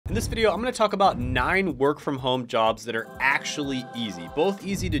In this video, I'm gonna talk about 9 work from home jobs that are actually easy, both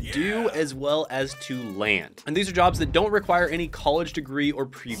easy to do as well as to land. And these are jobs that don't require any college degree or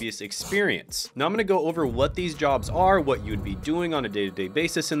previous experience. Now I'm gonna go over what these jobs are, what you'd be doing on a day-to-day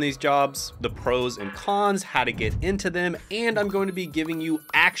basis in these jobs, the pros and cons, how to get into them, and I'm going to be giving you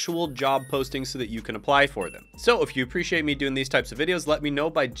actual job postings so that you can apply for them. So if you appreciate me doing these types of videos, let me know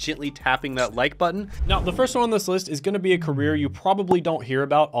by gently tapping that like button. Now, the first one on this list is gonna be a career you probably don't hear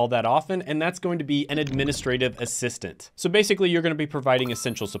about all that often, and that's going to be an administrative assistant. So basically, you're going to be providing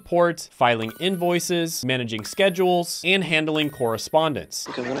essential support, filing invoices, managing schedules, and handling correspondence.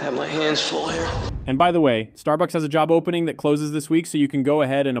 I'm gonna have my hands full here. And by the way, Starbucks has a job opening that closes this week, so you can go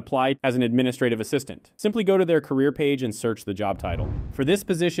ahead and apply as an administrative assistant. Simply go to their career page and search the job title. For this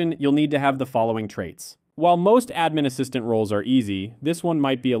position, you'll need to have the following traits. While most admin assistant roles are easy, this one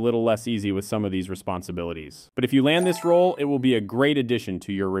might be a little less easy with some of these responsibilities. But if you land this role, it will be a great addition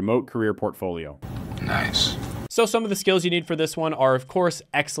to your remote career portfolio. Nice. So some of the skills you need for this one are, of course,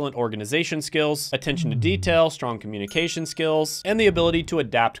 excellent organization skills, attention to detail, strong communication skills, and the ability to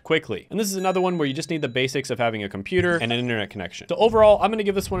adapt quickly. And this is another one where you just need the basics of having a computer and an internet connection. So overall, I'm gonna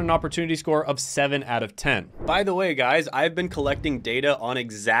give this one an opportunity score of 7 out of 10. By the way, guys, I've been collecting data on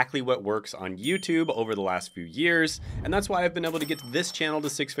exactly what works on YouTube over the last few years, and that's why I've been able to get this channel to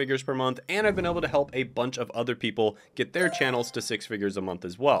 6 figures per month, and I've been able to help a bunch of other people get their channels to 6 figures a month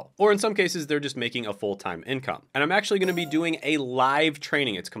as well. Or in some cases, they're just making a full-time income. And I'm actually gonna be doing a live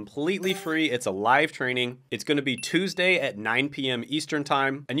training. It's completely free. It's a live training. It's gonna be Tuesday at 9 p.m. Eastern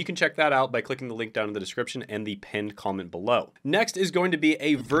time. And you can check that out by clicking the link down in the description and the pinned comment below. Next is going to be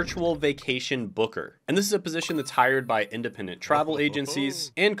a virtual vacation booker. And this is a position that's hired by independent travel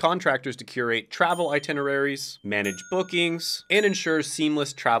agencies and contractors to curate travel itineraries, manage bookings, and ensure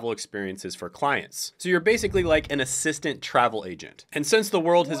seamless travel experiences for clients. So you're basically like an assistant travel agent. And since the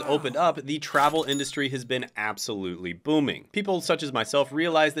world has opened up, the travel industry has been absolutely booming. People such as myself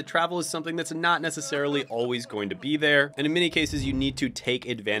realize that travel is something that's not necessarily always going to be there, and in many cases you need to take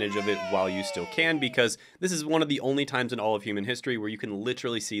advantage of it while you still can, because this is one of the only times in all of human history where you can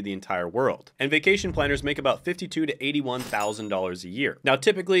literally see the entire world. And vacation planners make about $52,000 to $81,000 a year. Now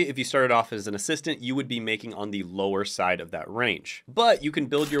typically, if you started off as an assistant, you would be making on the lower side of that range, but you can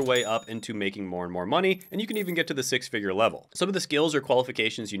build your way up into making more and more money, and you can even get to the 6-figure level. Some of the skills or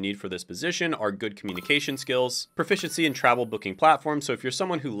qualifications you need for this position are good communication skills, proficiency in travel booking platforms. So if you're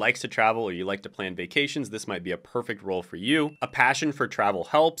someone who likes to travel or you like to plan vacations, this might be a perfect role for you. A passion for travel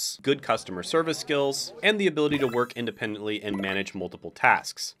helps, good customer service skills, and the ability to work independently and manage multiple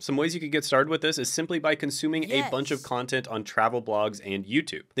tasks. Some ways you could get started with this is simply by consuming a bunch of content on travel blogs and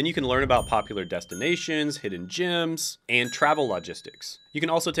YouTube. Then you can learn about popular destinations, hidden gems, and travel logistics. You can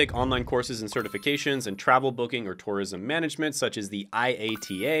also take online courses and certifications in travel booking or tourism management, such as the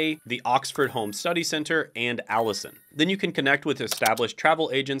IATA, the Oxford Home Study Center, and Allison. Then you can connect with established travel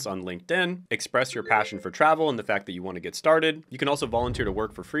agents on LinkedIn, express your passion for travel and the fact that you want to get started. You can also volunteer to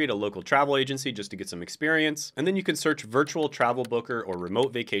work for free at a local travel agency just to get some experience. And then you can search virtual travel booker or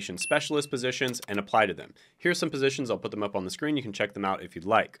remote vacation specialist positions and apply to them. Here's some positions. I'll put them up on the screen. You can check them out if you'd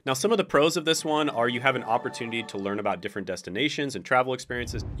like. Now, some of the pros of this one are you have an opportunity to learn about different destinations and travel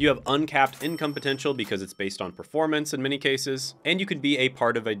experiences. You have uncapped income potential because it's based on performance in many cases, and you could be a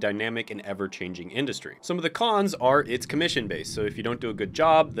part of a dynamic and ever-changing industry. Some of the cons are it's commission-based, so if you don't do a good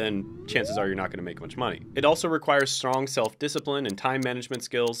job, then chances are you're not going to make much money. It also requires strong self-discipline and time management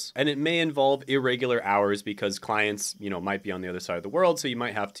skills, and it may involve irregular hours because clients, might be on the other side of the world, so you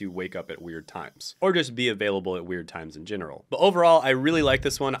might have to wake up at weird times, or just be available at weird times in general. But overall, I really like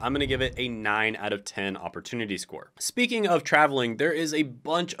this one. I'm going to give it a 9 out of 10 opportunity score. Speaking of traveling, there is a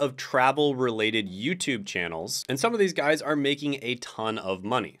bunch of travel related YouTube channels, and some of these guys are making a ton of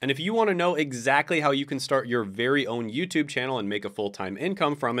money. And if you want to know exactly how you can start your very own YouTube channel and make a full-time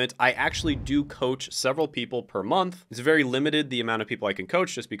income from it, I actually do coach several people per month. It's very limited the amount of people I can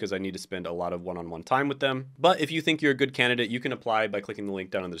coach just because I need to spend a lot of one-on-one time with them. But if you think you're a good candidate, you can apply by clicking the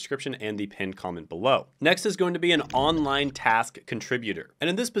link down in the description and the pinned comment below. Next is going to be an online task contributor. And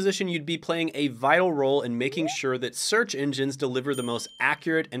in this position, you'd be playing a vital role in making sure that search engines deliver the most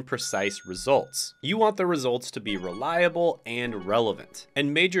accurate and precise results. You want the results to be reliable and relevant.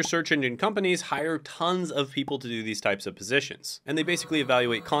 And major search engine companies hire tons of people to do these types of positions. And they basically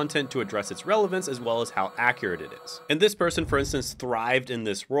evaluate content to address its relevance as well as how accurate it is. And this person, for instance, thrived in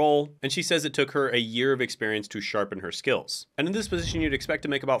this role, and she says it took her a year of experience to sharpen her skills. And in this position, you'd expect to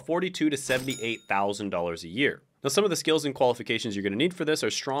make about $42,000 to $78,000 a year. Now, some of the skills and qualifications you're going to need for this are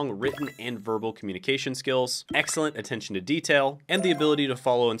strong written and verbal communication skills, excellent attention to detail, and the ability to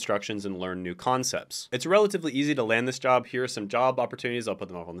follow instructions and learn new concepts. It's relatively easy to land this job. Here are some job opportunities. I'll put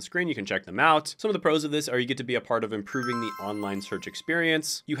them up on the screen. You can check them out. Some of the pros of this are you get to be a part of improving the online search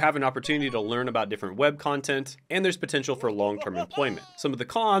experience. You have an opportunity to learn about different web content, and there's potential for long-term employment. Some of the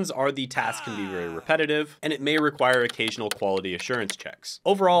cons are the tasks can be very repetitive, and it may require occasional quality assurance checks.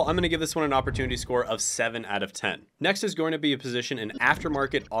 Overall, I'm going to give this one an opportunity score of 7 out of 10. Next is going to be a position in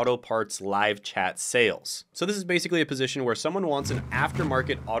aftermarket auto parts live chat sales. So this is basically a position where someone wants an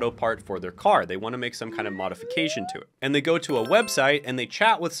aftermarket auto part for their car. They want to make some kind of modification to it. And they go to a website and they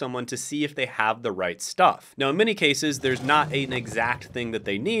chat with someone to see if they have the right stuff. Now, in many cases, there's not an exact thing that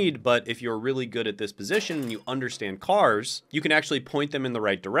they need, but if you're really good at this position and you understand cars, you can actually point them in the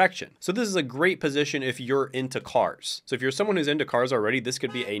right direction. So this is a great position if you're into cars. So if you're someone who's into cars already, this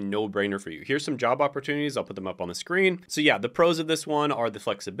could be a no-brainer for you. Here's some job opportunities. I'll put them up on the screen. So yeah, the pros of this one are the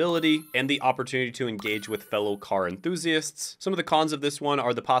flexibility and the opportunity to engage with fellow car enthusiasts. Some of the cons of this one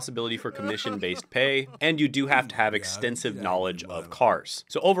are the possibility for commission-based pay, and you do have to have extensive knowledge of cars.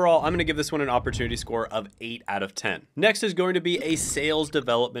 So overall, I'm going to give this one an opportunity score of 8 out of 10. Next is going to be a sales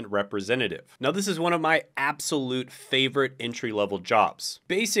development representative. Now, this is one of my absolute favorite entry-level jobs.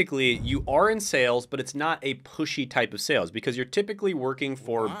 Basically, you are in sales, but it's not a pushy type of sales because you're typically working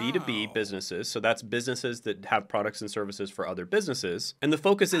for B2B businesses. So that's businesses that have products and services for other businesses. And the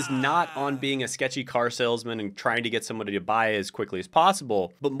focus is not on being a sketchy car salesman and trying to get somebody to buy as quickly as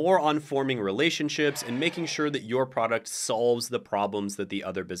possible, but more on forming relationships and making sure that your product solves the problems that the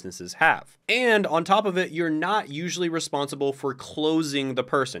other businesses have. And on top of it, you're not usually responsible for closing the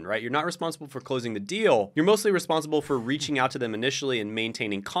person, right? You're not responsible for closing the deal. You're mostly responsible for reaching out to them initially and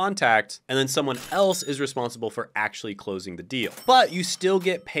maintaining contact, and then someone else is responsible for actually closing the deal. But you still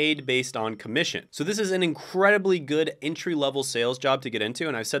get paid based on commission. So this is an incredibly good entry-level sales job to get into,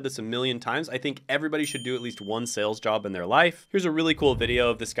 and I've said this a million times. I think everybody should do at least one sales job in their life. Here's a really cool video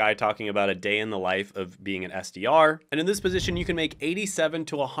of this guy talking about a day in the life of being an SDR. And in this position, you can make $87,000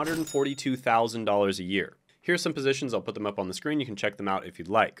 to $142,000 a year. Here's some positions. I'll put them up on the screen. You can check them out if you'd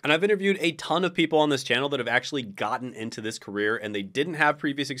like. And I've interviewed a ton of people on this channel that have actually gotten into this career and they didn't have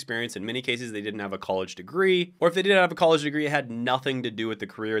previous experience. In many cases, they didn't have a college degree, or if they did have a college degree, it had nothing to do with the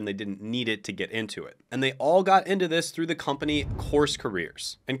career and they didn't need it to get into it. And they all got into this through the company Course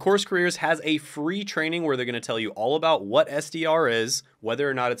Careers. And Course Careers has a free training where they're going to tell you all about what SDR is, whether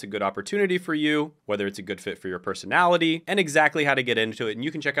or not it's a good opportunity for you, whether it's a good fit for your personality, and exactly how to get into it. And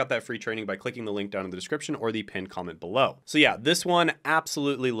you can check out that free training by clicking the link down in the description or the pinned comment below. So yeah, this one,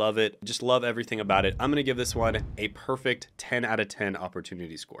 absolutely love it. Just love everything about it. I'm going to give this one a perfect 10 out of 10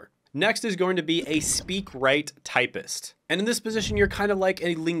 opportunity score. Next is going to be a speak-write typist. And in this position, you're kind of like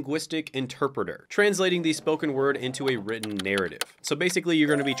a linguistic interpreter, translating the spoken word into a written narrative. So basically, you're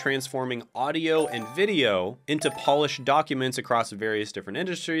going to be transforming audio and video into polished documents across various different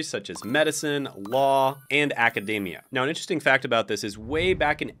industries, such as medicine, law, and academia. Now, an interesting fact about this is way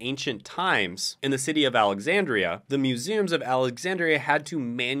back in ancient times, in the city of Alexandria, the museums of Alexandria had to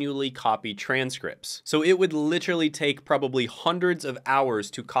manually copy transcripts. So it would literally take probably hundreds of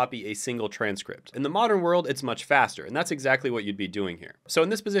hours to copy a single transcript. In the modern world, it's much faster, and that's exactly what you'd be doing here. So in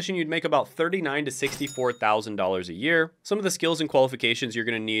this position, you'd make about $39,000 to $64,000 a year. Some of the skills and qualifications you're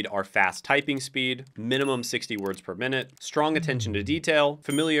going to need are fast typing speed, minimum 60 words per minute, strong attention to detail,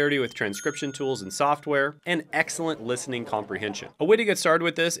 familiarity with transcription tools and software, and excellent listening comprehension. A way to get started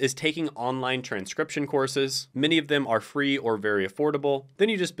with this is taking online transcription courses. Many of them are free or very affordable. Then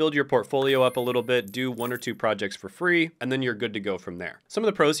you just build your portfolio up a little bit, do 1 or 2 projects for free, and then you're good to go from there. Some of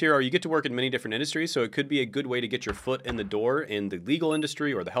the pros here are you get to work in many different industries, so it could be a good way to get your foot in the door in the legal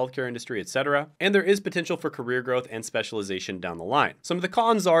industry or the healthcare industry, etc. And there is potential for career growth and specialization down the line. Some of the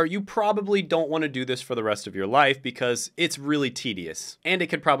cons are you probably don't want to do this for the rest of your life because it's really tedious and it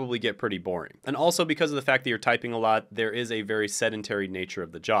could probably get pretty boring. And also because of the fact that you're typing a lot, there is a very sedentary nature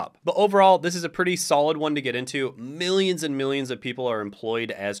of the job. But overall, this is a pretty solid one to get into. Millions and millions of people are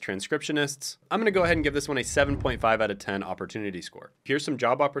employed as transcriptionists. I'm going to go ahead and give this one a 7.5 out of 10 opportunity score. Here's some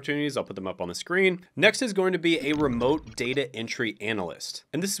job opportunities. I'll put them up on the screen. Next is going to be a remote data entry analyst.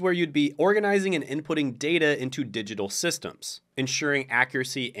 And this is where you'd be organizing and inputting data into digital systems, ensuring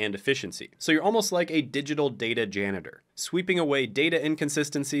accuracy and efficiency. So you're almost like a digital data janitor, sweeping away data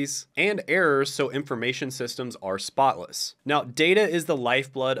inconsistencies and errors so information systems are spotless. Now, data is the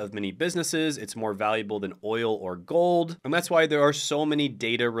lifeblood of many businesses. It's more valuable than oil or gold, and that's why there are so many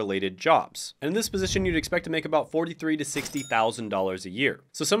data-related jobs. And in this position, you'd expect to make about $43,000 to $60,000 a year.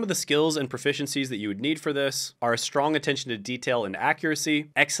 So some of the skills and proficiencies that you would need for this are a strong attention to detail and accuracy,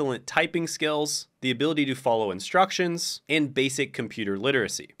 excellent typing skills, the ability to follow instructions, and basic computer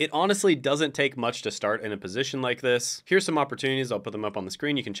literacy. It honestly doesn't take much to start in a position like this. Here's some opportunities. I'll put them up on the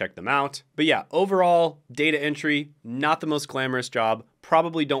screen. You can check them out. But yeah, overall, data entry, not the most glamorous job.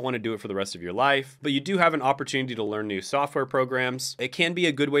 Probably don't want to do it for the rest of your life, but you do have an opportunity to learn new software programs. It can be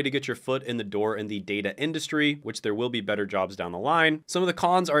a good way to get your foot in the door in the data industry, which there will be better jobs down the line. Some of the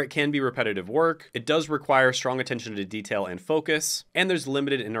cons are it can be repetitive work. It does require strong attention to detail and focus, and there's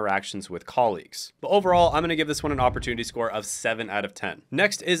limited interactions with colleagues. But overall, I'm going to give this one an opportunity score of 7 out of 10.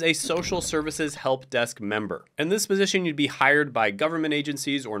 Next is a social services help desk member. In this position, you'd be hired by government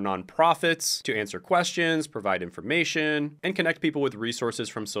agencies or nonprofits to answer questions, provide information, and connect people with resources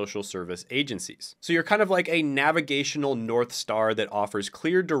from social service agencies. So you're kind of like a navigational North Star that offers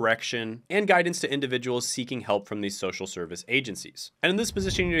clear direction and guidance to individuals seeking help from these social service agencies. And in this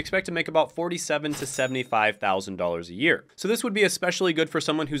position, you'd expect to make about $47,000 to $75,000 a year. So this would be especially good for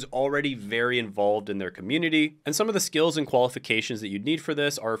someone who's already very involved in their community. And some of the skills and qualifications that you'd need for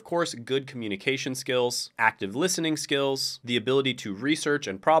this are, of course, good communication skills, active listening skills, the ability to research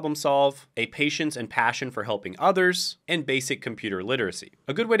and problem solve, a patience and passion for helping others, and basic computer literacy.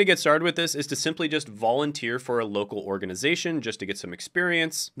 A good way to get started with this is to simply just volunteer for a local organization just to get some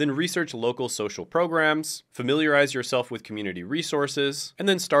experience, then research local social programs, familiarize yourself with community resources, and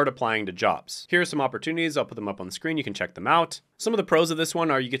then start applying to jobs. Here are some opportunities. I'll put them up on the screen. You can check them out. Some of the pros of this one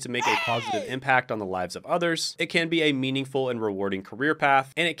are you get to make a positive impact on the lives of others. It can be a meaningful and rewarding career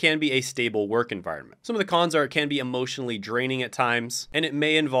path, and it can be a stable work environment. Some of the cons are it can be emotionally draining at times, and it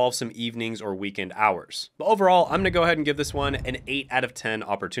may involve some evenings or weekend hours. But overall, I'm gonna go ahead and give this one an 8 out of 10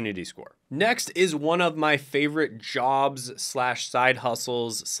 opportunity score. Next is one of my favorite jobs slash side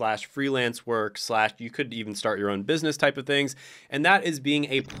hustles slash freelance work slash you could even start your own business type of things, and that is being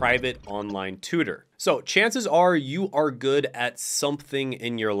a private online tutor. So chances are you are good at something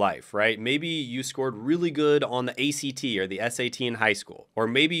in your life, right? Maybe you scored really good on the ACT or the SAT in high school, or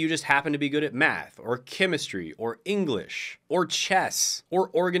maybe you just happen to be good at math or chemistry or English or chess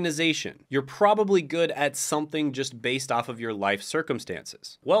or organization. You're probably good at something just based off of your life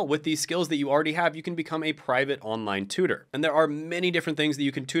circumstances. Well, with these skills that you already have, you can become a private online tutor. And there are many different things that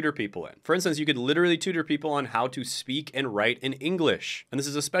you can tutor people in. For instance, you could literally tutor people on how to speak and write in English. And this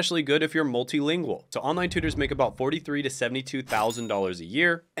is especially good if you're multilingual. So online tutors make about $43,000 to $72,000 a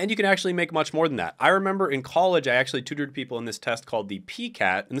year, and you can actually make much more than that. I remember in college, I actually tutored people in this test called the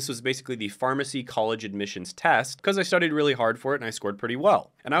PCAT, and this was basically the pharmacy college admissions test because I studied really hard for it and I scored pretty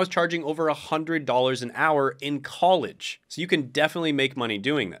well. And I was charging over $100 an hour in college. So you can definitely make money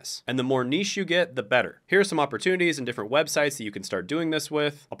doing this. And the more niche you get, the better. Here are some opportunities and different websites that you can start doing this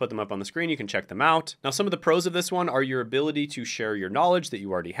with. I'll put them up on the screen. You can check them out. Now, some of the pros of this one are your ability to share your knowledge that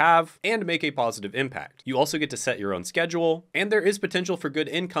you already have and make a positive impact. You also get to set your own schedule, and there is potential for good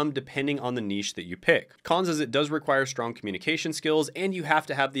income depending on the niche that you pick. Cons is it does require strong communication skills, and you have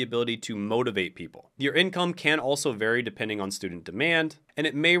to have the ability to motivate people. Your income can also vary depending on student demand, and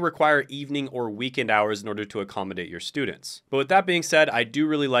it may require evening or weekend hours in order to accommodate your students. But with that being said, I do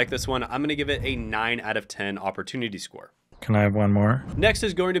really like this one. I'm gonna give it a 9 out of 10 opportunity score. Can I have one more? Next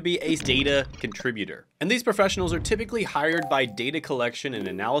is going to be a data contributor. And these professionals are typically hired by data collection and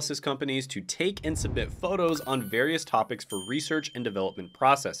analysis companies to take and submit photos on various topics for research and development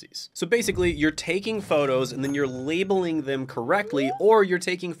processes. So basically, you're taking photos and then you're labeling them correctly, or you're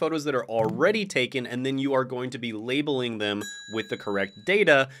taking photos that are already taken and then you are going to be labeling them with the correct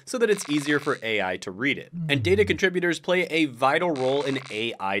data so that it's easier for AI to read it. And data contributors play a vital role in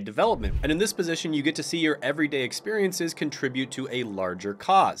AI development. And in this position, you get to see your everyday experiences contribute to a larger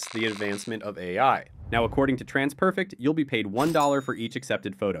cause, the advancement of AI. Now, according to TransPerfect, you'll be paid $1 for each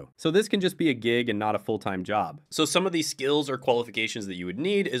accepted photo. So this can just be a gig and not a full-time job. So some of these skills or qualifications that you would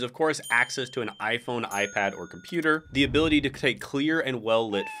need is, of course, access to an iPhone, iPad, or computer, the ability to take clear and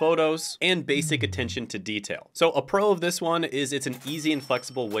well-lit photos, and basic attention to detail. So a pro of this one is it's an easy and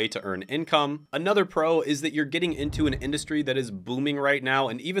flexible way to earn income. Another pro is that you're getting into an industry that is booming right now,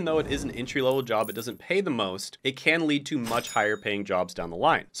 and even though it is an entry-level job, it doesn't pay the most, it can lead to much higher paying jobs down the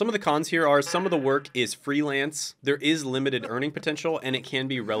line. Some of the cons here are some of the work is freelance, there is limited earning potential, and it can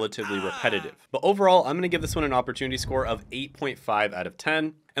be relatively repetitive. But overall, I'm gonna give this one an opportunity score of 8.5 out of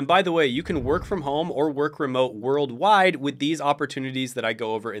 10. And by the way, you can work from home or work remote worldwide with these opportunities that I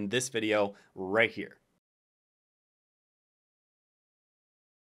go over in this video right here.